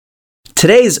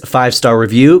Today's 5-star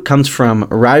review comes from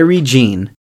Ryrie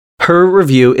Jean. Her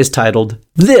review is titled,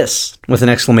 "This," with an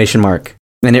exclamation mark,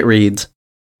 and it reads,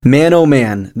 "Man, oh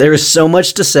man, there is so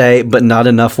much to say, but not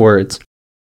enough words.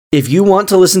 If you want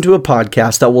to listen to a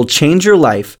podcast that will change your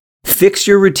life, fix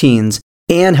your routines,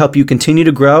 and help you continue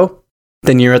to grow,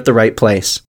 then you're at the right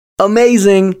place.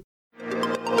 Amazing!"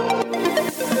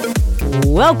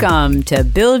 Welcome to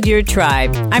Build Your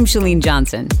Tribe. I'm Chalene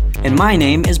Johnson. And my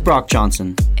name is Brock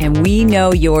Johnson. And we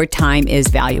know your time is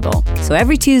valuable. So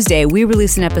every Tuesday, we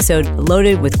release an episode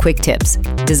loaded with quick tips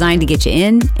designed to get you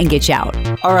in and get you out.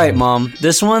 All right, Mom,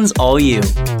 this one's all you.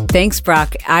 Thanks,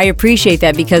 Brock. I appreciate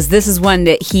that because this is one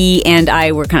that he and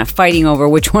I were kind of fighting over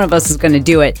which one of us is going to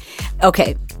do it.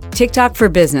 Okay, TikTok for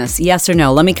business, yes or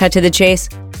no? Let me cut to the chase.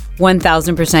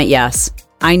 1,000% yes.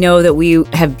 I know that we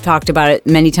have talked about it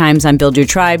many times on Build Your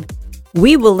Tribe.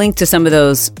 We will link to some of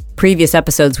those previous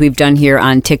episodes we've done here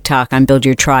on TikTok on Build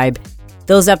Your Tribe.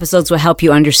 Those episodes will help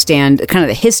you understand kind of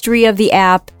the history of the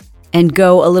app and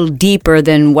go a little deeper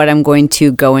than what I'm going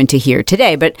to go into here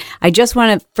today. But I just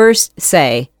want to first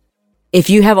say, if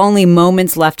you have only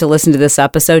moments left to listen to this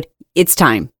episode, it's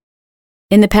time.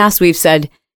 In the past, we've said,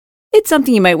 it's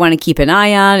something you might want to keep an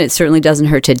eye on. It certainly doesn't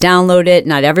hurt to download it.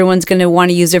 Not everyone's going to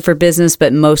want to use it for business,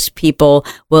 but most people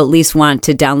will at least want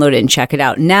to download it and check it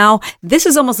out. Now, this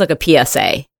is almost like a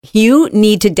PSA. You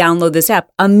need to download this app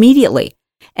immediately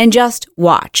and just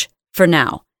watch for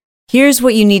now. Here's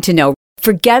what you need to know.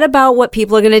 Forget about what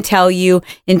people are going to tell you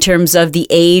in terms of the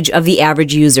age of the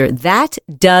average user. That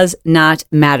does not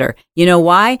matter. You know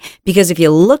why? Because if you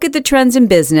look at the trends in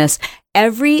business,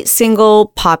 every single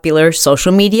popular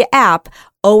social media app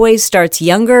always starts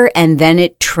younger and then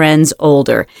it trends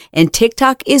older. And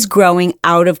TikTok is growing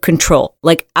out of control,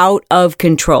 like out of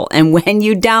control. And when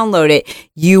you download it,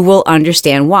 you will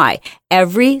understand why.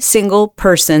 Every single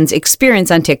person's experience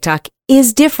on TikTok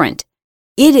is different.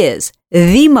 It is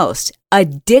the most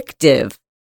addictive,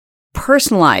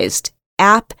 personalized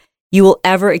app you will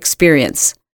ever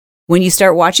experience. When you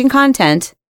start watching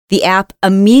content, the app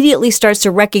immediately starts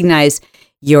to recognize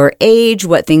your age,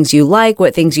 what things you like,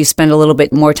 what things you spend a little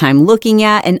bit more time looking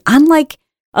at. And unlike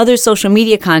other social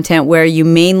media content where you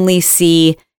mainly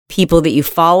see people that you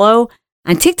follow,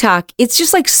 on TikTok, it's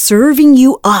just like serving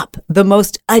you up the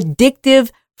most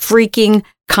addictive freaking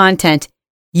content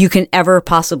you can ever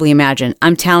possibly imagine.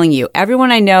 I'm telling you,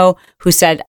 everyone I know who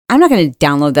said, I'm not going to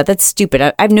download that. That's stupid.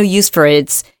 I have no use for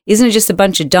it. Isn't it just a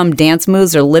bunch of dumb dance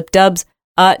moves or lip dubs?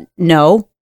 No,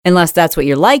 unless that's what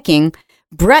you're liking.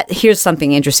 Brett, here's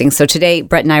something interesting. So today,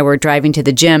 Brett and I were driving to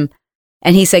the gym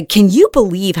and he said, can you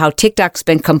believe how TikTok's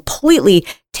been completely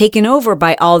taken over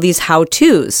by all these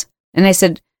how-tos? And I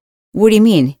said, what do you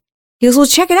mean? He goes, well,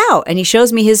 check it out. And he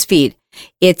shows me his feed.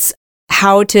 It's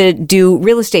how to do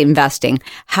real estate investing,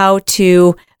 how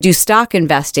to do stock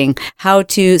investing, how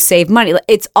to save money.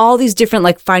 It's all these different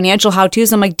like financial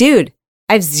how-tos. I'm like, dude,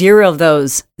 I have zero of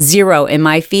those, zero in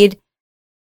my feed.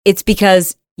 It's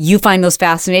because you find those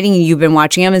fascinating and you've been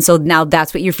watching them. And so now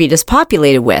that's what your feed is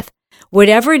populated with.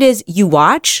 Whatever it is you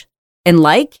watch and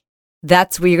like,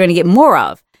 that's where you're going to get more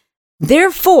of.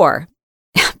 Therefore,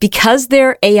 because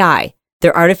their AI,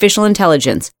 their artificial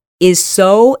intelligence is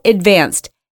so advanced,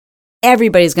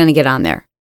 everybody's going to get on there.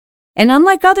 And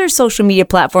unlike other social media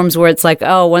platforms where it's like,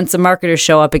 oh, once the marketers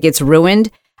show up, it gets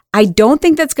ruined. I don't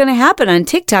think that's going to happen on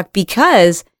TikTok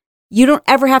because you don't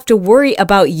ever have to worry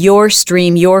about your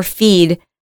stream, your feed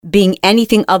being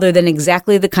anything other than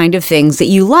exactly the kind of things that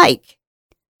you like.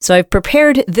 So I've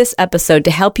prepared this episode to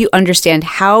help you understand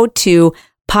how to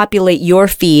populate your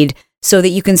feed so that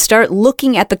you can start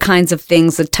looking at the kinds of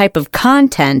things, the type of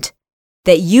content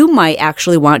that you might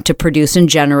actually want to produce and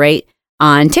generate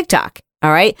on TikTok.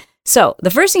 All right. So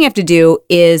the first thing you have to do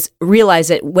is realize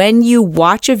that when you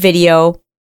watch a video,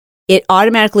 it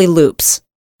automatically loops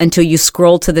until you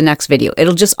scroll to the next video.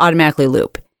 It'll just automatically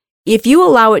loop. If you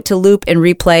allow it to loop and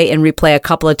replay a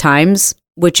couple of times,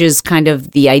 which is kind of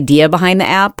the idea behind the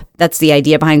app, that's the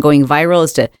idea behind going viral,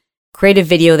 is to create a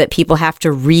video that people have to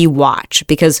rewatch.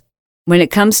 Because when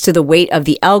it comes to the weight of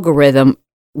the algorithm,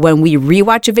 when we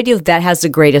rewatch a video, that has the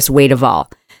greatest weight of all.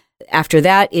 After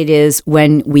that, it is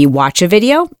when we watch a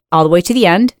video all the way to the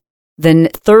end.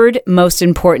 The third most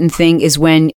important thing is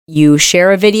when you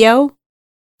share a video.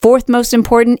 Fourth most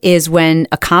important is when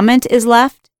a comment is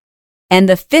left. And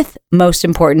the fifth most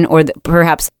important, or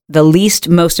perhaps the least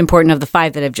most important of the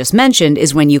five that I've just mentioned,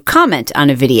 is when you comment on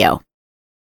a video.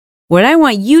 What I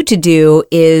want you to do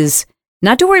is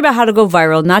not to worry about how to go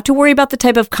viral, not to worry about the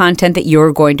type of content that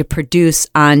you're going to produce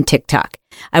on TikTok.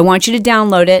 I want you to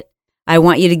download it. I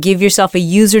want you to give yourself a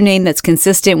username that's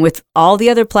consistent with all the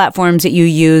other platforms that you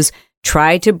use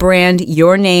Try to brand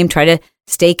your name, try to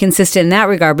stay consistent in that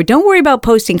regard, but don't worry about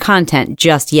posting content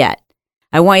just yet.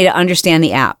 I want you to understand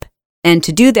the app. And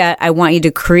to do that, I want you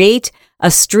to create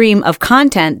a stream of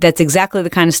content that's exactly the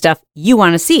kind of stuff you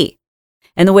want to see.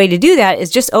 And the way to do that is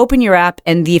just open your app,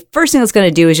 and the first thing it's going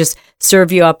to do is just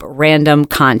serve you up random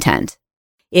content.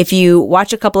 If you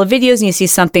watch a couple of videos and you see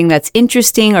something that's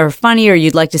interesting or funny or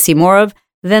you'd like to see more of,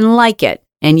 then like it,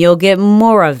 and you'll get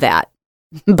more of that.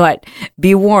 But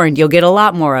be warned, you'll get a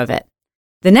lot more of it.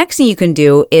 The next thing you can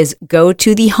do is go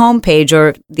to the home page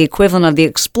or the equivalent of the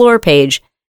Explore page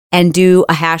and do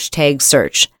a hashtag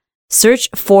search. Search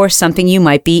for something you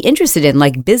might be interested in,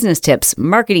 like business tips,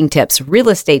 marketing tips, real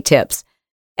estate tips,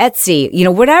 Etsy,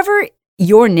 whatever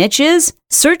your niche is,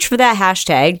 search for that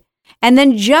hashtag and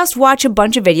then just watch a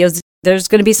bunch of videos. There's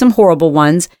going to be some horrible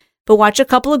ones, but watch a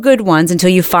couple of good ones until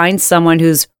you find someone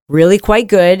who's really quite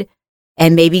good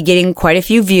and maybe getting quite a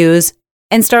few views,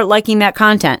 and start liking that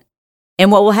content.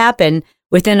 And what will happen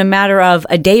within a matter of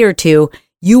a day or two,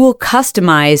 you will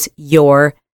customize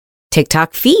your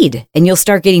TikTok feed and you'll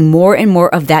start getting more and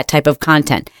more of that type of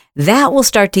content. That will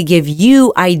start to give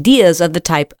you ideas of the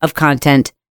type of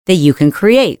content that you can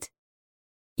create.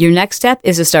 Your next step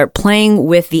is to start playing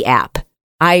with the app.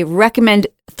 I recommend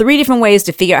 3 different ways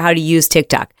to figure out how to use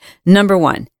TikTok. Number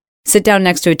 1, sit down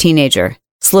next to a teenager,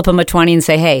 slip them a 20 and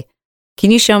say, hey, can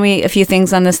you show me a few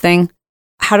things on this thing?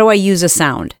 How do I use a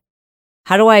sound?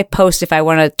 How do I post if I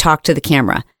want to talk to the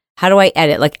camera? How do I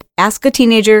edit? Like, ask a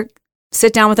teenager,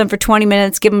 sit down with them for 20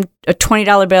 minutes, give them a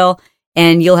 $20 bill,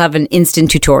 and you'll have an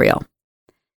instant tutorial.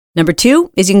 Number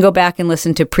 2 is you can go back and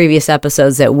listen to previous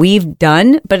episodes that we've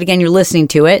done, but again, you're listening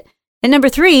to it. And number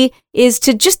 3 is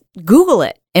to just Google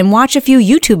it and watch a few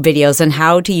YouTube videos on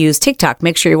how to use TikTok.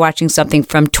 Make sure you're watching something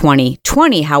from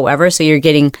 2020, however, so you're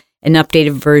getting an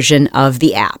updated version of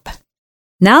the app.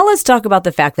 Now let's talk about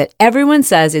the fact that everyone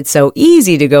says it's so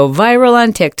easy to go viral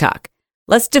on TikTok.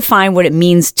 Let's define what it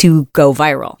means to go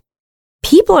viral.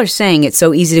 People are saying it's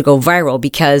so easy to go viral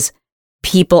because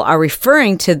people are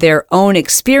referring to their own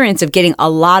experience of getting a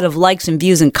lot of likes and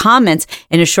views and comments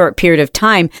in a short period of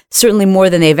time, certainly more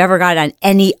than they've ever got on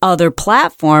any other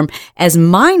platform, as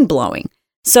mind-blowing.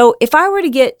 So if I were to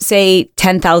get, say,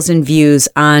 10,000 views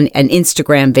on an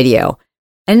Instagram video,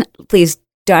 and please,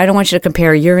 I don't want you to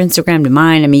compare your Instagram to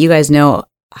mine. I mean, you guys know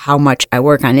how much I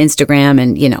work on Instagram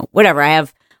and, whatever. I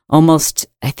have almost,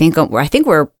 I think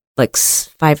we're like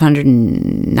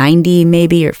 590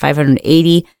 maybe or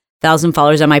 580,000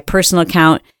 followers on my personal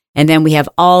account. And then we have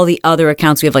all the other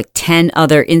accounts. We have like 10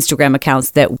 other Instagram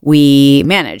accounts that we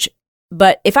manage.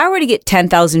 But if I were to get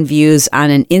 10,000 views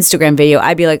on an Instagram video,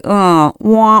 I'd be like, oh,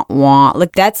 wah, wah.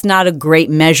 Like, that's not a great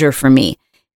measure for me.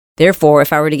 Therefore,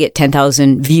 if I were to get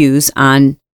 10,000 views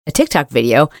on a TikTok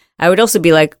video, I would also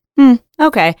be like,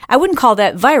 okay. I wouldn't call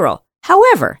that viral.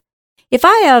 However, if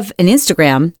I have an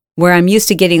Instagram where I'm used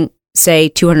to getting, say,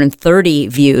 230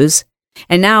 views,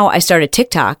 and now I start a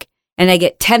TikTok and I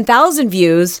get 10,000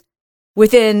 views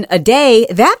within a day,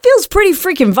 that feels pretty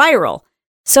freaking viral.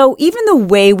 So even the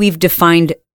way we've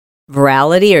defined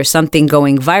virality or something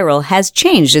going viral has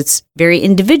changed. It's very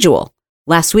individual.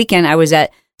 Last weekend, I was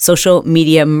at Social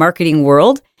Media Marketing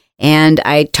World, and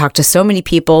I talked to so many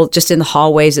people just in the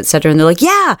hallways, et cetera. And they're like,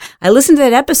 yeah, I listened to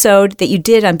that episode that you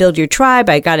did on Build Your Tribe.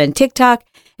 I got on TikTok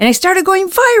and I started going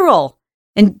viral.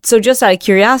 And so just out of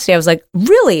curiosity, I was like,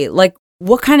 really? Like,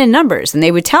 what kind of numbers? And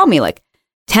they would tell me like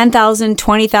 10,000,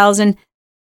 20,000.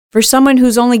 For someone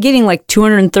who's only getting like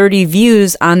 230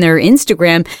 views on their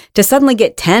Instagram to suddenly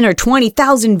get 10 or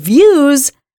 20,000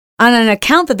 views on an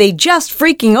account that they just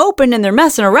freaking opened and they're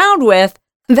messing around with,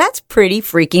 that's pretty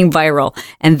freaking viral.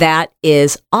 And that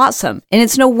is awesome. And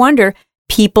it's no wonder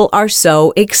people are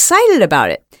so excited about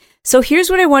it. So here's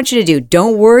what I want you to do.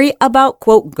 Don't worry about,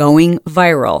 quote, going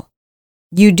viral.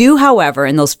 You do, however,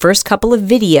 in those first couple of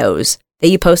videos that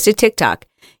you post to TikTok,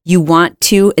 you want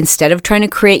to, instead of trying to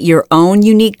create your own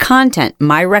unique content,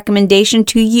 my recommendation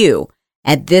to you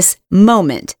at this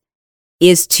moment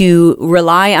is to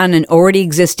rely on an already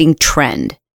existing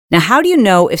trend. Now, how do you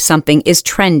know if something is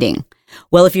trending?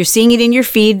 Well, if you're seeing it in your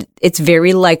feed, it's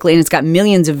very likely, and it's got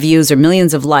millions of views or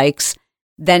millions of likes,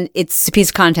 then it's a piece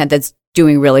of content that's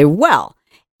doing really well.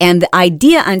 And the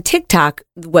idea on TikTok,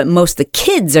 what most of the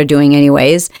kids are doing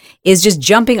anyways, is just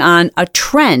jumping on a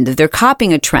trend. They're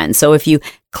copying a trend. So if you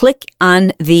click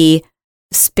on the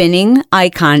spinning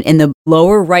icon in the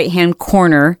lower right-hand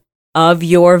corner of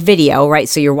your video, right?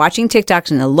 So you're watching TikToks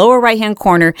in the lower right-hand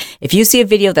corner. If you see a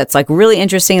video that's like really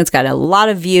interesting, it's got a lot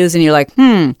of views and you're like,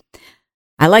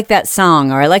 I like that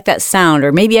song or I like that sound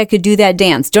or maybe I could do that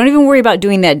dance. Don't even worry about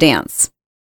doing that dance.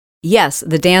 yes,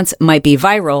 the dance might be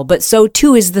viral, but so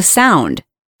too is the sound.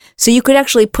 So you could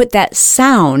actually put that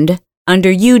sound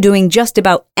under you doing just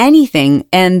about anything,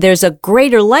 and there's a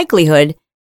greater likelihood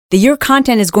that your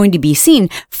content is going to be seen,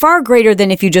 far greater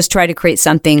than if you just try to create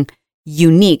something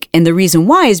unique. And the reason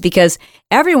why is because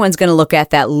everyone's going to look at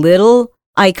that little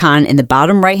icon in the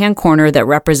bottom right-hand corner that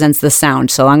represents the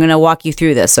sound. So I'm going to walk you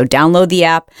through this. So download the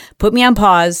app, put me on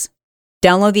pause,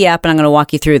 download the app, and I'm going to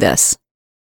walk you through this.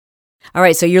 All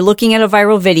right, so you're looking at a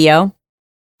viral video.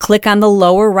 Click on the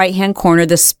lower right-hand corner,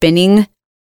 the spinning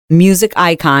music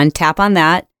icon, tap on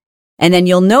that, and then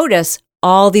you'll notice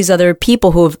all these other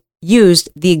people who have used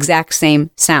the exact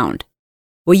same sound.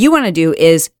 What you want to do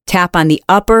is tap on the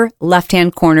upper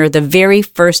left-hand corner, the very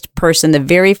first person, the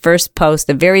very first post,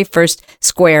 the very first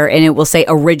square, and it will say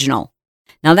original.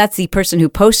 Now that's the person who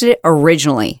posted it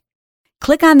originally.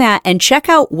 Click on that and check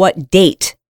out what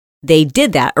date they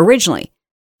did that originally.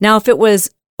 Now, if it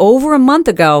was over a month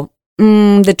ago,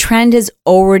 the trend is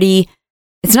already,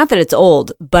 it's not that it's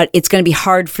old, but it's going to be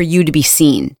hard for you to be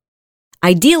seen.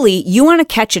 Ideally, you want to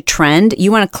catch a trend.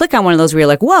 You want to click on one of those where you're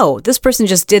like, whoa, this person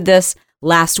just did this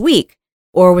last week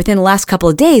or within the last couple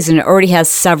of days, and it already has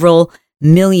several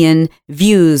million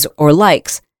views or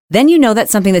likes. Then you know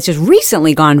that's something that's just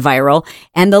recently gone viral,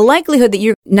 and the likelihood that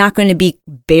you're not going to be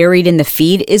buried in the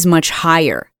feed is much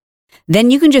higher. Then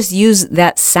you can just use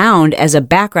that sound as a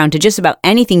background to just about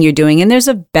anything you're doing, and there's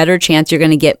a better chance you're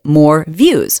going to get more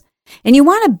views. And you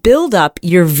want to build up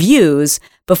your views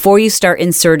before you start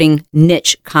inserting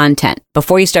niche content,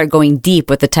 before you start going deep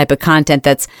with the type of content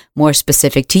that's more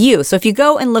specific to you. So if you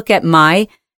go and look at my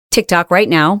TikTok right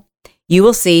now, you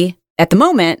will see at the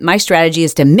moment, my strategy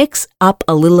is to mix up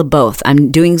a little of both.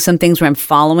 I'm doing some things where I'm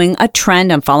following a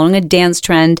trend, I'm following a dance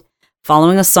trend,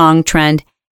 following a song trend,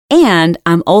 and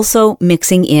I'm also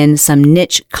mixing in some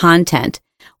niche content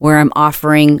where I'm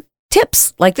offering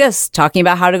tips like this, talking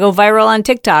about how to go viral on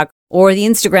TikTok or the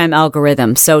Instagram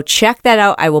algorithm. So check that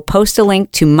out. I will post a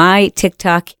link to my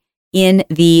TikTok in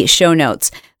the show notes.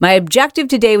 My objective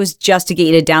today was just to get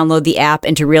you to download the app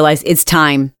and to realize it's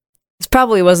time. This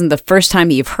probably wasn't the first time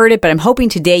that you've heard it, but I'm hoping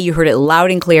today you heard it loud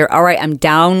and clear. All right, I'm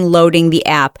downloading the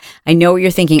app. I know what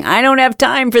you're thinking. I don't have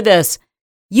time for this.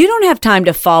 You don't have time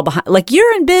to fall behind. Like,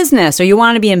 you're in business or you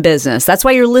want to be in business. That's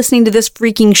why you're listening to this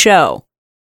freaking show.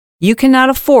 You cannot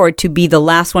afford to be the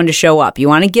last one to show up. You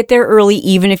want to get there early,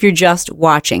 even if you're just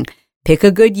watching. Pick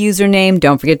a good username.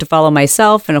 Don't forget to follow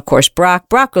myself. And of course, Brock.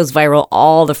 Brock goes viral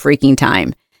all the freaking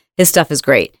time. His stuff is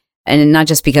great. And not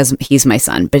just because he's my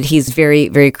son, but he's very,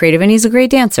 very creative and he's a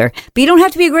great dancer. But you don't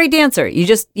have to be a great dancer.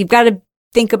 You've got to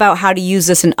think about how to use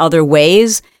this in other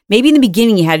ways. Maybe in the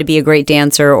beginning you had to be a great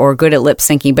dancer or good at lip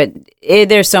syncing, but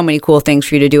there's so many cool things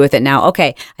for you to do with it now.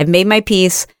 Okay, I've made my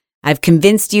peace. I've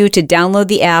convinced you to download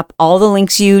the app. All the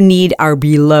links you need are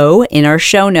below in our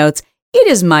show notes. It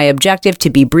is my objective to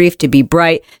be brief, to be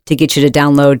bright, to get you to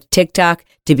download TikTok,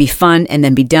 to be fun, and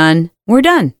then be done. We're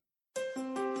done.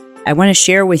 I want to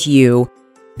share with you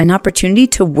an opportunity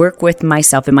to work with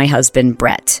myself and my husband,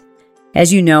 Brett.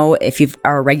 As you know, if you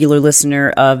are a regular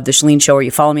listener of The Chalene Show or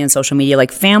you follow me on social media,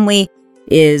 like, family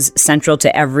is central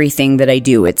to everything that I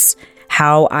do. It's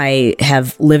how I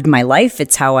have lived my life.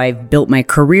 It's how I've built my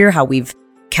career, how we've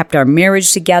kept our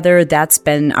marriage together. That's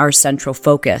been our central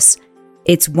focus.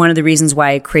 It's one of the reasons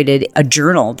why I created a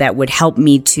journal that would help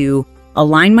me to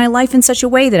align my life in such a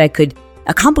way that I could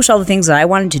accomplish all the things that I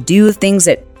wanted to do, things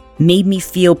that made me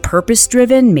feel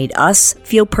purpose-driven, made us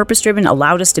feel purpose-driven,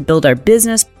 allowed us to build our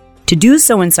business, to do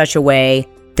so in such a way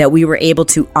that we were able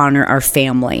to honor our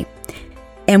family.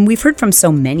 And we've heard from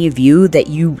so many of you that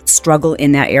you struggle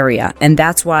in that area. And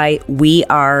that's why we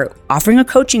are offering a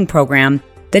coaching program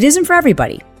that isn't for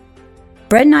everybody.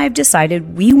 Brett and I have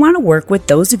decided we want to work with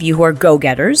those of you who are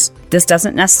go-getters. This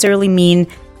doesn't necessarily mean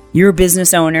you're a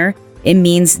business owner. It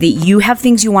means that you have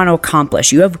things you want to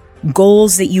accomplish. You have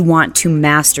goals that you want to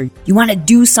master. You want to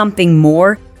do something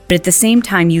more, but at the same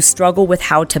time, you struggle with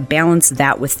how to balance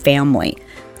that with family.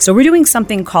 So we're doing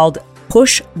something called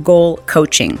Push Goal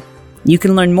Coaching. You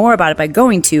can learn more about it by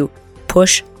going to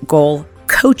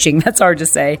pushgoalcoaching, that's hard to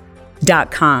say,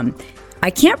 .com.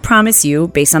 I can't promise you,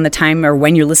 based on the time or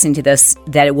when you're listening to this,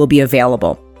 that it will be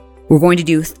available. We're going to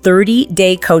do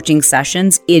 30-day coaching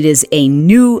sessions. It is a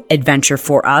new adventure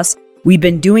for us. We've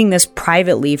been doing this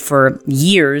privately for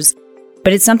years,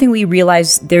 but it's something we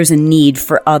realize there's a need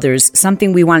for others,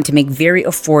 something we wanted to make very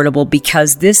affordable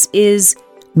because this is,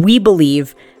 we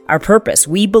believe, our purpose.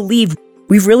 We believe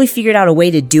we've really figured out a way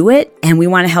to do it, and we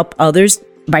want to help others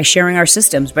by sharing our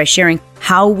systems, by sharing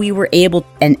how we were able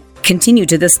and continue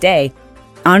to this day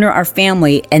honor our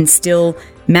family and still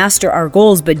master our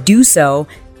goals, but do so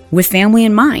with family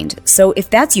in mind. So if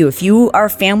that's you, if you are a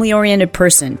family-oriented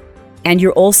person and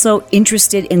you're also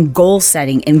interested in goal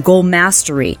setting and goal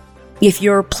mastery, if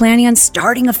you're planning on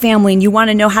starting a family and you want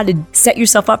to know how to set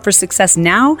yourself up for success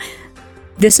now,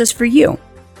 this is for you.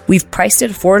 We've priced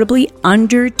it affordably,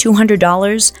 under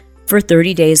 $200 for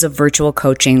 30 days of virtual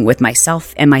coaching with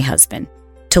myself and my husband.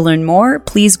 To learn more,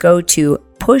 please go to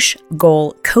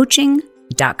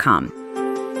pushgoalcoaching.com.